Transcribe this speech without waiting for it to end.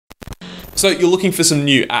So you're looking for some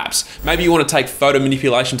new apps. Maybe you want to take photo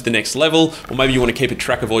manipulation to the next level, or maybe you want to keep a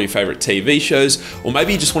track of all your favorite TV shows, or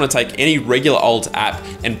maybe you just want to take any regular old app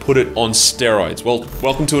and put it on steroids. Well,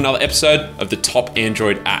 welcome to another episode of the Top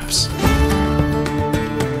Android Apps.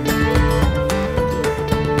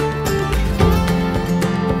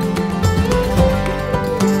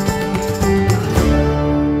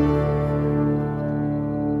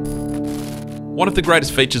 One of the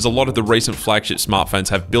greatest features a lot of the recent flagship smartphones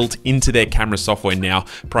have built into their camera software now,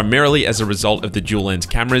 primarily as a result of the dual lens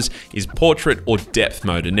cameras, is portrait or depth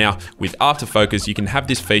mode. And now with autofocus, you can have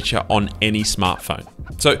this feature on any smartphone.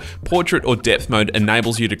 So portrait or depth mode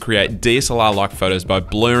enables you to create DSLR-like photos by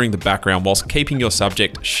blurring the background whilst keeping your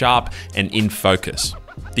subject sharp and in focus.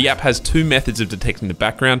 The app has two methods of detecting the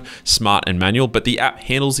background, smart and manual, but the app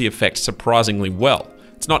handles the effect surprisingly well.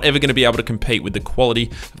 It's not ever going to be able to compete with the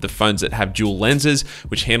quality of the phones that have dual lenses,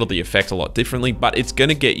 which handle the effect a lot differently, but it's going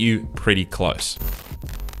to get you pretty close.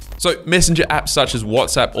 So messenger apps such as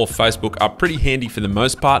WhatsApp or Facebook are pretty handy for the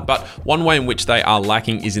most part, but one way in which they are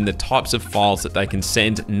lacking is in the types of files that they can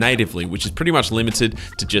send natively, which is pretty much limited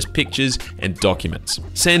to just pictures and documents.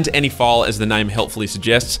 Send any file, as the name helpfully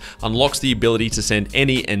suggests, unlocks the ability to send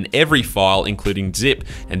any and every file, including zip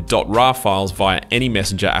and .rar files, via any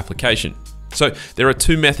messenger application. So there are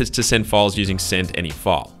two methods to send files using Send Any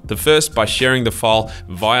File. The first, by sharing the file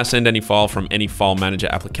via Send Any File from any file manager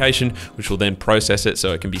application, which will then process it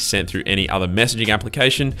so it can be sent through any other messaging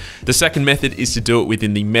application. The second method is to do it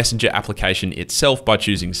within the messenger application itself by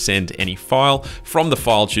choosing Send Any File from the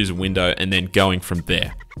file chooser window and then going from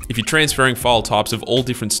there. If you're transferring file types of all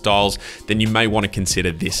different styles, then you may want to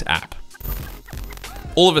consider this app.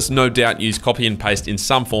 All of us no doubt use copy and paste in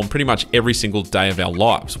some form pretty much every single day of our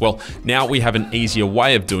lives. Well, now we have an easier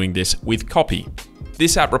way of doing this with Copy.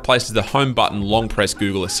 This app replaces the home button long press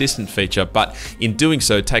Google Assistant feature, but in doing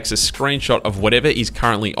so takes a screenshot of whatever is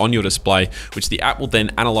currently on your display, which the app will then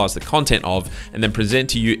analyze the content of and then present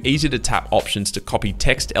to you easy to tap options to copy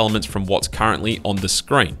text elements from what's currently on the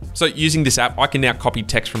screen. So using this app, I can now copy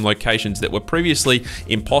text from locations that were previously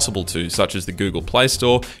impossible to, such as the Google Play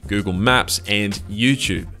Store, Google Maps, and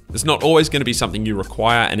YouTube. It's not always going to be something you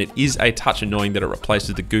require, and it is a touch annoying that it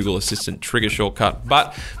replaces the Google Assistant trigger shortcut,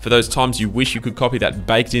 but for those times you wish you could copy that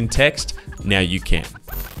baked in text, now you can.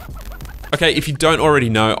 Okay, if you don't already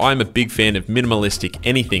know, I'm a big fan of minimalistic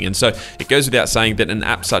anything, and so it goes without saying that an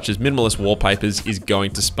app such as Minimalist Wallpapers is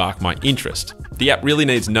going to spark my interest. The app really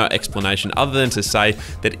needs no explanation other than to say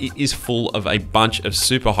that it is full of a bunch of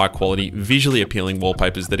super high quality, visually appealing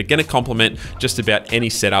wallpapers that are going to complement just about any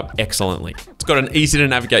setup excellently. It's got an easy to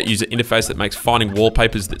navigate user interface that makes finding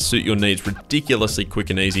wallpapers that suit your needs ridiculously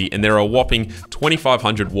quick and easy, and there are a whopping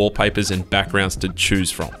 2,500 wallpapers and backgrounds to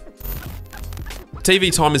choose from.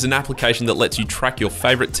 TV Time is an application that lets you track your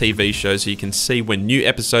favorite TV shows so you can see when new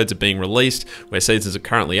episodes are being released, where seasons are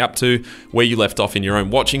currently up to, where you left off in your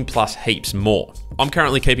own watching, plus heaps more. I'm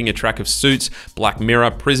currently keeping a track of Suits, Black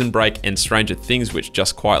Mirror, Prison Break, and Stranger Things, which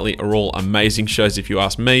just quietly are all amazing shows if you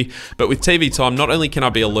ask me. But with TV Time, not only can I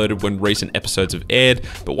be alerted when recent episodes have aired,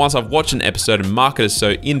 but once I've watched an episode and mark it as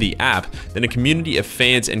so in the app, then a community of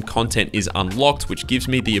fans and content is unlocked, which gives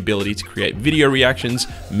me the ability to create video reactions,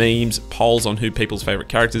 memes, polls on who people's favorite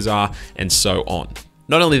characters are, and so on.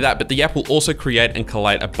 Not only that, but the app will also create and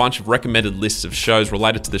collate a bunch of recommended lists of shows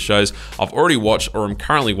related to the shows I've already watched or am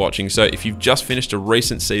currently watching. So if you've just finished a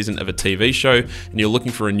recent season of a TV show and you're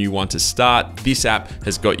looking for a new one to start, this app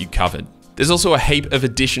has got you covered. There's also a heap of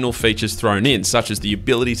additional features thrown in, such as the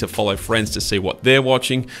ability to follow friends to see what they're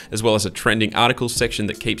watching, as well as a trending articles section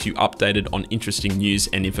that keeps you updated on interesting news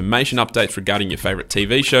and information updates regarding your favorite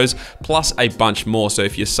TV shows, plus a bunch more. So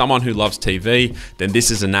if you're someone who loves TV, then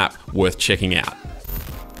this is an app worth checking out.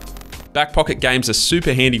 Back pocket games are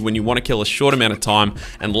super handy when you want to kill a short amount of time,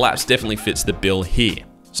 and Laps definitely fits the bill here.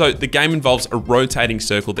 So the game involves a rotating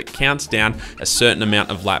circle that counts down a certain amount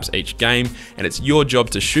of laps each game, and it's your job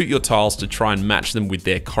to shoot your tiles to try and match them with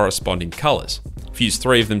their corresponding colors. Fuse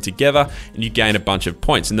 3 of them together and you gain a bunch of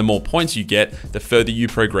points, and the more points you get, the further you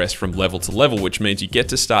progress from level to level, which means you get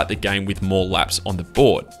to start the game with more laps on the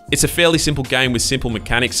board. It's a fairly simple game with simple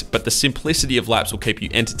mechanics, but the simplicity of laps will keep you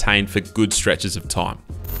entertained for good stretches of time.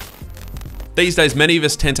 These days, many of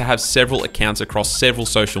us tend to have several accounts across several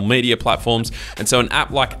social media platforms, and so an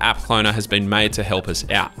app like App Cloner has been made to help us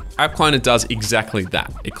out. App Cloner does exactly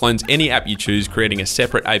that. It clones any app you choose, creating a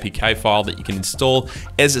separate APK file that you can install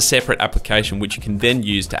as a separate application, which you can then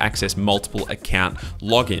use to access multiple account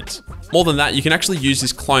logins. More than that, you can actually use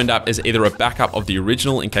this cloned app as either a backup of the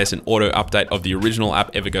original in case an auto update of the original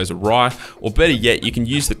app ever goes awry, or better yet, you can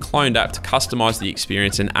use the cloned app to customize the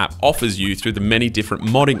experience an app offers you through the many different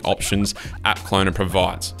modding options App Cloner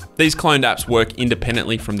provides. These cloned apps work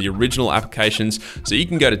independently from the original applications, so you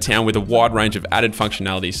can go to town with a wide range of added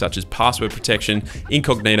functionalities such as password protection,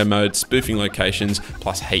 incognito mode, spoofing locations,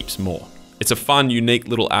 plus heaps more. It's a fun, unique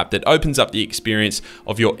little app that opens up the experience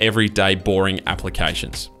of your everyday boring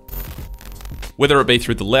applications. Whether it be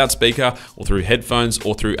through the loudspeaker or through headphones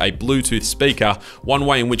or through a Bluetooth speaker, one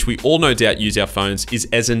way in which we all no doubt use our phones is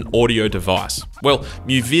as an audio device. Well,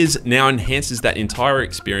 MuViz now enhances that entire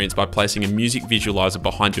experience by placing a music visualizer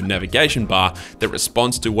behind your navigation bar that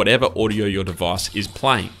responds to whatever audio your device is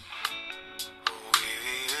playing.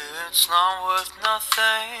 It's not worth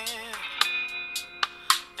nothing,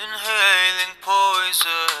 inhaling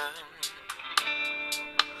poison,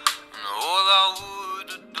 and all I would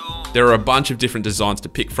adore. There are a bunch of different designs to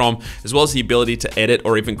pick from, as well as the ability to edit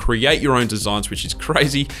or even create your own designs, which is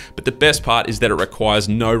crazy, but the best part is that it requires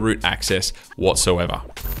no root access whatsoever.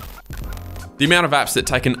 The amount of apps that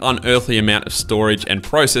take an unearthly amount of storage and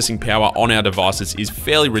processing power on our devices is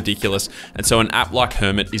fairly ridiculous, and so an app like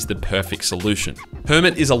Hermit is the perfect solution.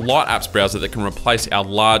 Hermit is a light apps browser that can replace our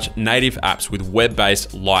large native apps with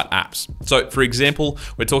web-based light apps. So for example,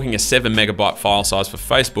 we're talking a 7 megabyte file size for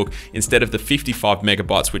Facebook instead of the 55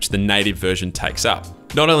 megabytes which the native version takes up.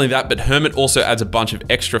 Not only that, but Hermit also adds a bunch of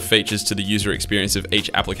extra features to the user experience of each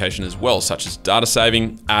application as well, such as data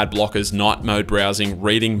saving, ad blockers, night mode browsing,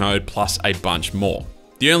 reading mode, plus a bunch more.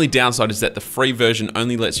 The only downside is that the free version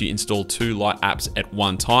only lets you install 2 light apps at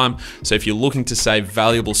one time, so if you're looking to save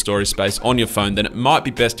valuable storage space on your phone, then it might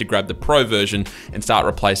be best to grab the pro version and start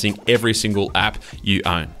replacing every single app you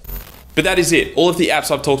own. But that is it. All of the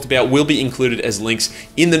apps I've talked about will be included as links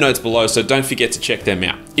in the notes below, so don't forget to check them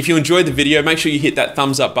out. If you enjoyed the video, make sure you hit that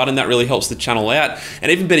thumbs up button. That really helps the channel out.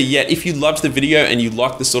 And even better yet, if you loved the video and you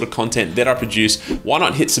like the sort of content that I produce, why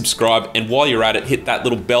not hit subscribe? And while you're at it, hit that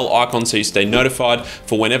little bell icon so you stay notified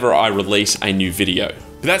for whenever I release a new video.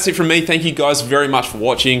 But that's it from me. Thank you guys very much for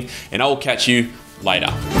watching, and I will catch you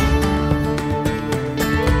later.